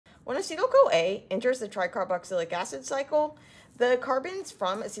When acetyl-CoA enters the tricarboxylic acid cycle, the carbons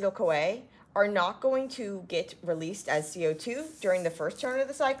from acetyl-CoA are not going to get released as CO2 during the first turn of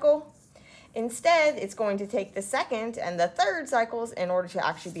the cycle. Instead, it's going to take the second and the third cycles in order to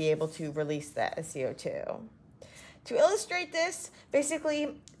actually be able to release that as CO2. To illustrate this,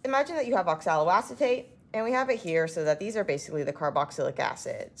 basically, imagine that you have oxaloacetate, and we have it here so that these are basically the carboxylic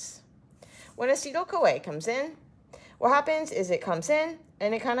acids. When acetyl-CoA comes in, what happens is it comes in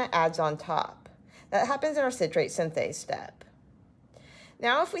and it kind of adds on top. That happens in our citrate synthase step.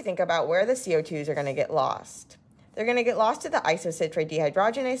 Now, if we think about where the CO2s are going to get lost, they're going to get lost to the isocitrate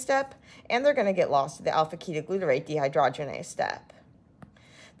dehydrogenase step, and they're going to get lost to the alpha-ketoglutarate dehydrogenase step.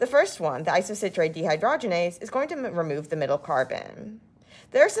 The first one, the isocitrate dehydrogenase, is going to remove the middle carbon.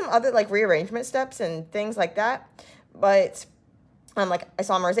 There are some other rearrangement steps and things like that, but like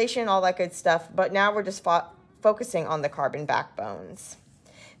isomerization, all that good stuff, but now we're just focusing on the carbon backbones.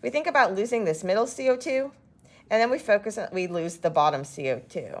 If we think about losing this middle CO2, and then we lose the bottom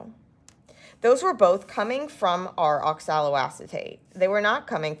CO2. Those were both coming from our oxaloacetate. They were not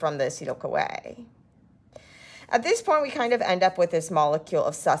coming from the acetyl-CoA. At this point, we kind of end up with this molecule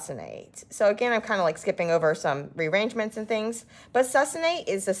of succinate. So again, I'm kind of skipping over some rearrangements and things, but succinate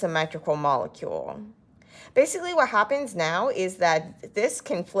is a symmetrical molecule. Basically, what happens now is that this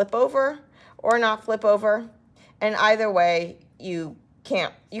can flip over or not flip over, and either way, you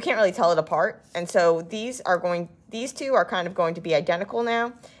can't really tell it apart. And so these two are kind of going to be identical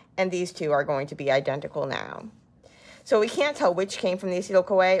now, and these two are going to be identical now. So we can't tell which came from the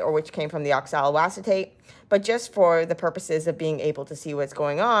acetyl-CoA or which came from the oxaloacetate, but just for the purposes of being able to see what's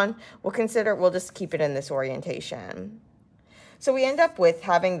going on, we'll just keep it in this orientation. So we end up with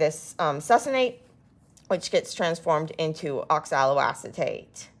having this succinate, which gets transformed into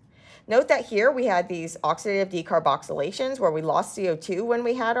oxaloacetate. Note that here we had these oxidative decarboxylations where we lost CO2 when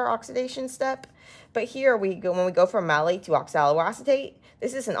we had our oxidation step. But here when we go from malate to oxaloacetate,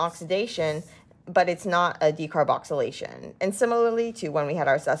 this is an oxidation, but it's not a decarboxylation. And similarly to when we had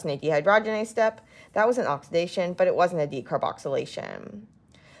our succinate dehydrogenase step, that was an oxidation, but it wasn't a decarboxylation.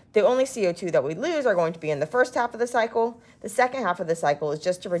 The only CO2 that we lose are going to be in the first half of the cycle. The second half of the cycle is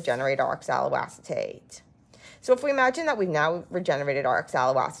just to regenerate our oxaloacetate. So if we imagine that we've now regenerated our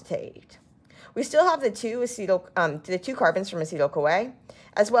oxaloacetate, we still have the two carbons from acetyl-CoA,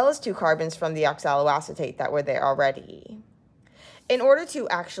 as well as 2 carbons from the oxaloacetate that were there already. In order to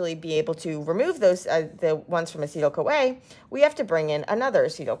actually be able to remove those, the ones from acetyl-CoA, we have to bring in another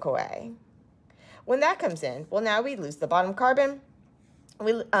acetyl-CoA. When that comes in, well, now we lose the bottom carbon.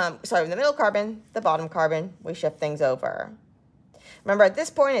 The middle carbon, the bottom carbon, we shift things over. Remember, at this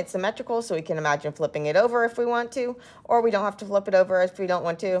point, it's symmetrical, so we can imagine flipping it over if we want to, or we don't have to flip it over if we don't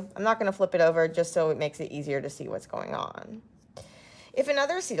want to. I'm not going to flip it over just so it makes it easier to see what's going on. If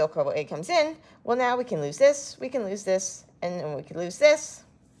another acetyl-CoA comes in, well, now we can lose this, we can lose this, and then we can lose this.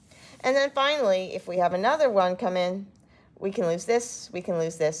 And then finally, if we have another one come in, we can lose this, we can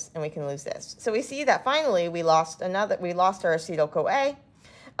lose this, and we can lose this. So we see that finally we lost our acetyl-CoA,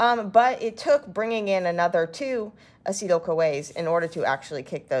 but it took bringing in another 2 acetyl-CoAs in order to actually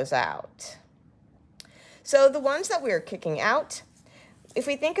kick those out. So the ones that we are kicking out, if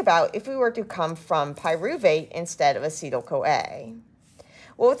we think about if we were to come from pyruvate instead of acetyl-CoA,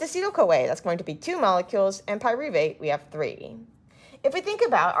 well, with acetyl-CoA, that's going to be 2 molecules, and pyruvate, we have 3. If we think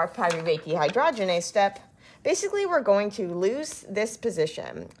about our pyruvate dehydrogenase step, basically we're going to lose this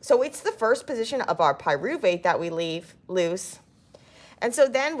position. So it's the first position of our pyruvate that we leave loose. And so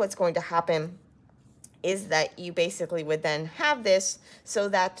then what's going to happen is that you basically would then have this so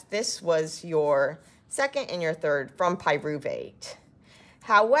that this was your second and your third from pyruvate.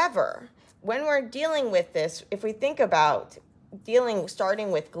 However, when we're dealing with this, if we think about starting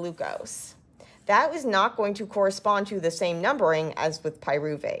with glucose, that was not going to correspond to the same numbering as with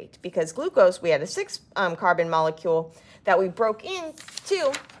pyruvate, because glucose, we had a 6 carbon molecule that we broke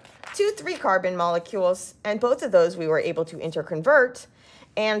into 2 3 carbon molecules, and both of those we were able to interconvert,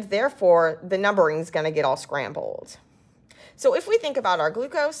 and therefore the numbering is going to get all scrambled. So if we think about our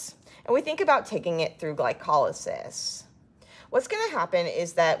glucose and we think about taking it through glycolysis, what's going to happen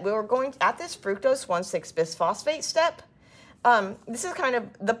is that we're going to, at this fructose 1,6-bisphosphate step, this is kind of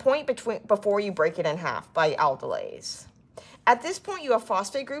the point before you break it in half by aldolase. At this point, you have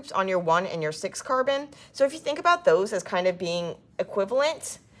phosphate groups on your 1 and your 6 carbon. So if you think about those as kind of being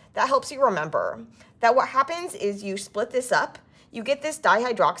equivalent, that helps you remember that what happens is you split this up. You get this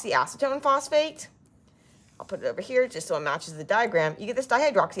dihydroxyacetone phosphate. I'll put it over here just so it matches the diagram. You get this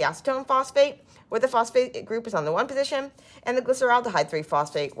dihydroxyacetone phosphate where the phosphate group is on the 1 position, and the glyceraldehyde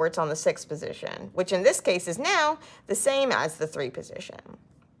 3-phosphate where it's on the 6th position, which in this case is now the same as the 3 position.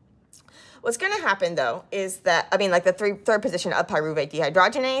 What's going to happen, though, is that, like the third position of pyruvate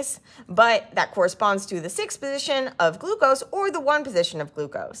dehydrogenase, but that corresponds to the 6th position of glucose or the 1 position of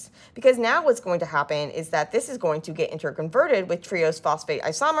glucose. Because now what's going to happen is that this is going to get interconverted with triose phosphate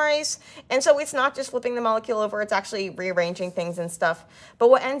isomerase, and so it's not just flipping the molecule over, it's actually rearranging things and stuff. But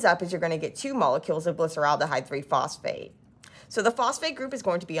what ends up is you're going to get 2 molecules of glyceraldehyde 3-phosphate. So the phosphate group is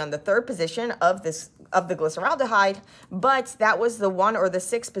going to be on the 3rd position of the glyceraldehyde, but that was the 1 or the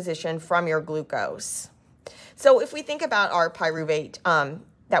 6th position from your glucose. So if we think about our pyruvate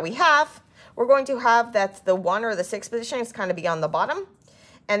that we have, we're going to have that the 1 or the 6th position is kind of be on the bottom,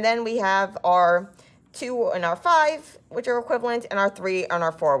 and then we have our 2 and our 5, which are equivalent, and our 3 and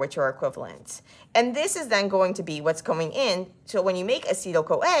our 4, which are equivalent. And this is then going to be what's going in. So when you make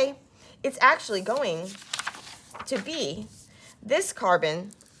acetyl-CoA, it's actually going to be this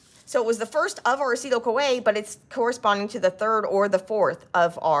carbon. So it was the first of our acetyl-CoA, but it's corresponding to the 3rd or the 4th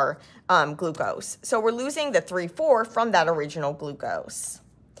of our glucose. So we're losing the 3,4 from that original glucose.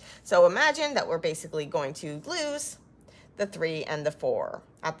 So imagine that we're basically going to lose the 3 and the 4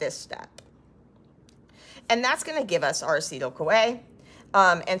 at this step. And that's going to give us our acetyl-CoA.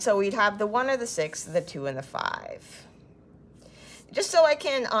 And so we'd have the 1 or the 6, the 2 and the 5. Just so I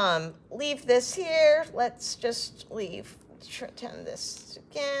can leave this here, let's just pretend this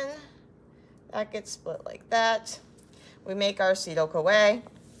again. That gets split like that. We make our acetyl-CoA.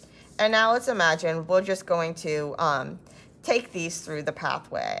 And now let's imagine we're just going to take these through the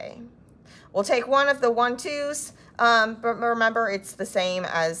pathway. We'll take one of the 1,2s, but remember it's the same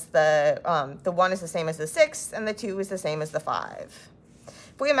as the 1 is the same as the 6, and the 2 is the same as the 5.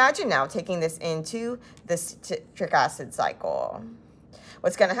 If we imagine now taking this into the citric acid cycle,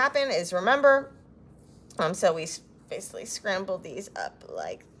 what's going to happen is, remember, so we basically scramble these up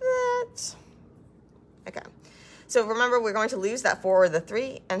like that. Okay, so remember we're going to lose that 4 or the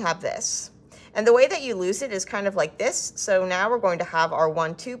 3 and have this. And the way that you lose it is kind of like this. So now we're going to have our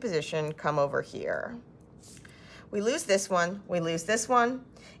 1,2 position come over here. We lose this one, we lose this one.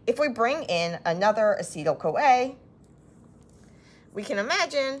 If we bring in another acetyl-CoA, we can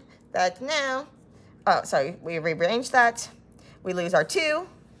imagine that now, we rearrange that. We lose our 2.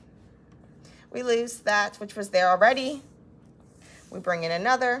 We lose that, which was there already. We bring in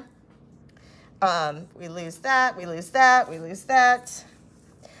another. We lose that, we lose that, we lose that.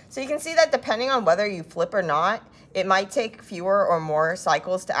 So you can see that depending on whether you flip or not, it might take fewer or more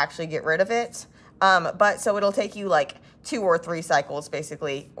cycles to actually get rid of it. But so it'll take you like 2 or 3 cycles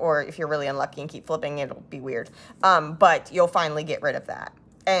basically, or if you're really unlucky and keep flipping, it'll be weird. But you'll finally get rid of that.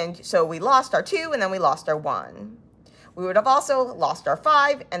 And so we lost our 2 and then we lost our 1. We would have also lost our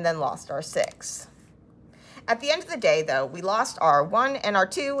 5 and then lost our 6. At the end of the day, though, we lost our 1 and our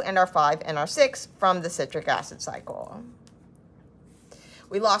 2 and our 5 and our 6 from the citric acid cycle.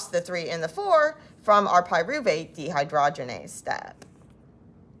 We lost the 3 and the 4 from our pyruvate dehydrogenase step.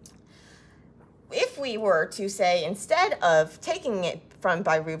 If we were to say, instead of taking it from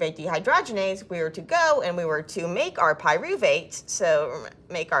pyruvate dehydrogenase, we were to go and we were to make our pyruvate, so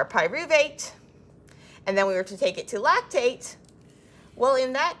make our pyruvate, and then we were to take it to lactate, well,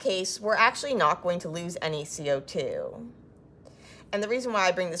 in that case, we're actually not going to lose any CO2. And the reason why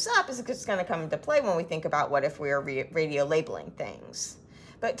I bring this up is because it's going to come into play when we think about what if we are radiolabeling things.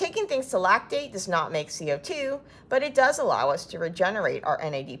 But taking things to lactate does not make CO2, but it does allow us to regenerate our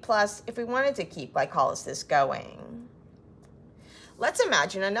NAD+ if we wanted to keep glycolysis going. Let's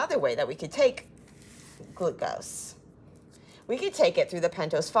imagine another way that we could take glucose. We could take it through the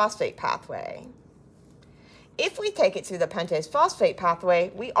pentose phosphate pathway. If we take it through the pentose phosphate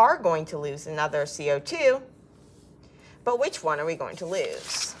pathway, we are going to lose another CO2, but which one are we going to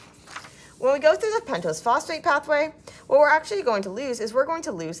lose? When we go through the pentose phosphate pathway, what we're actually going to lose is we're going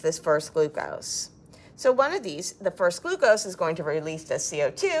to lose this first glucose. So one of these, the first glucose, is going to release the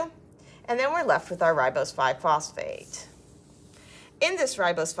CO2, and then we're left with our ribose 5-phosphate. In this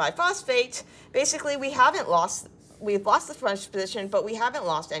ribose 5-phosphate, basically we've lost the first position, but we haven't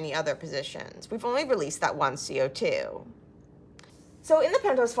lost any other positions. We've only released that one CO2. So in the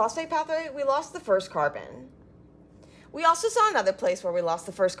pentose phosphate pathway, we lost the first carbon. We also saw another place where we lost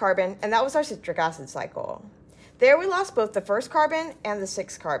the first carbon, and that was our citric acid cycle. There we lost both the first carbon and the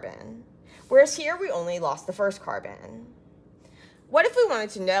 6th carbon, whereas here we only lost the first carbon. What if we wanted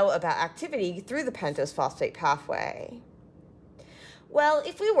to know about activity through the pentose phosphate pathway? Well,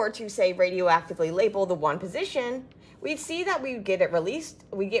 if we were to, say, radioactively label the 1 position, we'd see that we get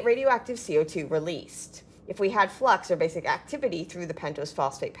radioactive CO2 released. If we had flux or basic activity through the pentose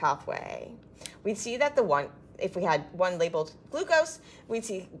phosphate pathway, we'd see that if we had 1 labeled glucose, we'd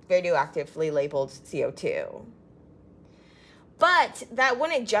see radioactively labeled CO2. But that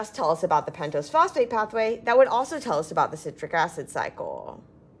wouldn't just tell us about the pentose phosphate pathway, that would also tell us about the citric acid cycle.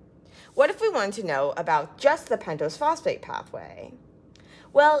 What if we wanted to know about just the pentose phosphate pathway?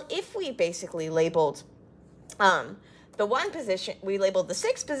 Well, if we basically labeled the one position, we labeled the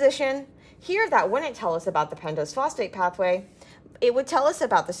 6th position, here that wouldn't tell us about the pentose phosphate pathway. It would tell us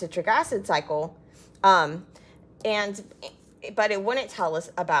about the citric acid cycle, but it wouldn't tell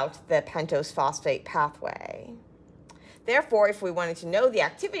us about the pentose phosphate pathway. Therefore, if we wanted to know the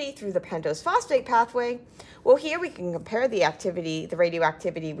activity through the pentose phosphate pathway, well, here we can compare the activity, the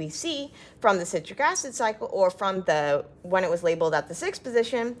radioactivity we see from the citric acid cycle, or from the when it was labeled at the 6th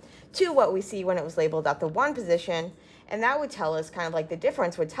position, to what we see when it was labeled at the 1 position, and that would tell us, kind of like the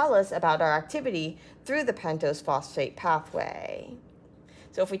difference would tell us about our activity through the pentose phosphate pathway.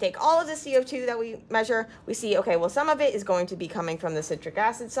 So if we take all of the CO2 that we measure, we see, okay, well, some of it is going to be coming from the citric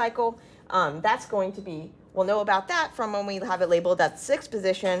acid cycle. That's going to be, we'll know about that from when we have it labeled at the 6th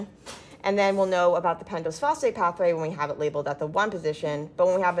position, and then we'll know about the pentose phosphate pathway when we have it labeled at the 1 position. But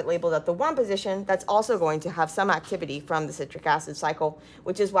when we have it labeled at the 1 position, that's also going to have some activity from the citric acid cycle,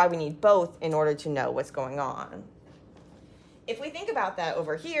 which is why we need both in order to know what's going on. If we think about that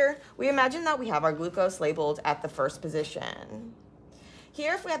over here, we imagine that we have our glucose labeled at the 1st position.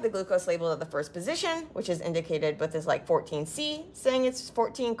 Here, if we have the glucose labeled at the 1st position, which is indicated with this like 14C, saying it's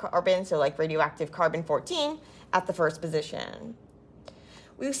 14 carbon, so like radioactive carbon 14 at the 1st position.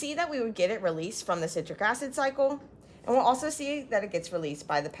 We see that we would get it released from the citric acid cycle, and we'll also see that it gets released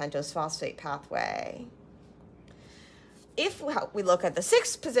by the pentose phosphate pathway. If we look at the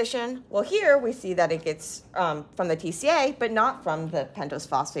 6th position, well, here we see that it gets from the TCA, but not from the pentose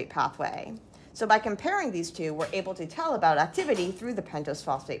phosphate pathway. So by comparing these two, we're able to tell about activity through the pentose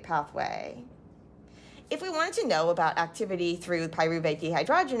phosphate pathway. If we wanted to know about activity through pyruvate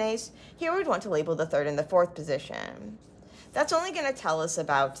dehydrogenase, here we'd want to label the 3rd and the 4th position. That's only going to tell us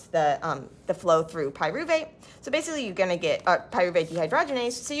about the flow through pyruvate. So basically, you're going to get pyruvate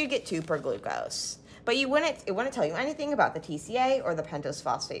dehydrogenase, so you get 2 per glucose. But it wouldn't tell you anything about the TCA or the pentose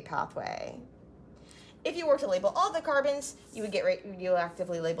phosphate pathway. If you were to label all the carbons, you would get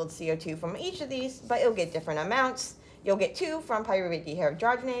radioactively labeled CO2 from each of these, but it'll get different amounts. You'll get 2 from pyruvate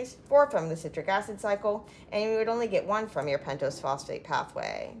dehydrogenase, 4 from the citric acid cycle, and you would only get 1 from your pentose phosphate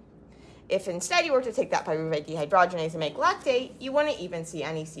pathway. If instead you were to take that pyruvate dehydrogenase and make lactate, you wouldn't even see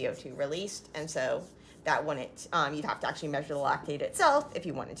any CO2 released, and so that wouldn't, you'd have to actually measure the lactate itself if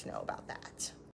you wanted to know about that.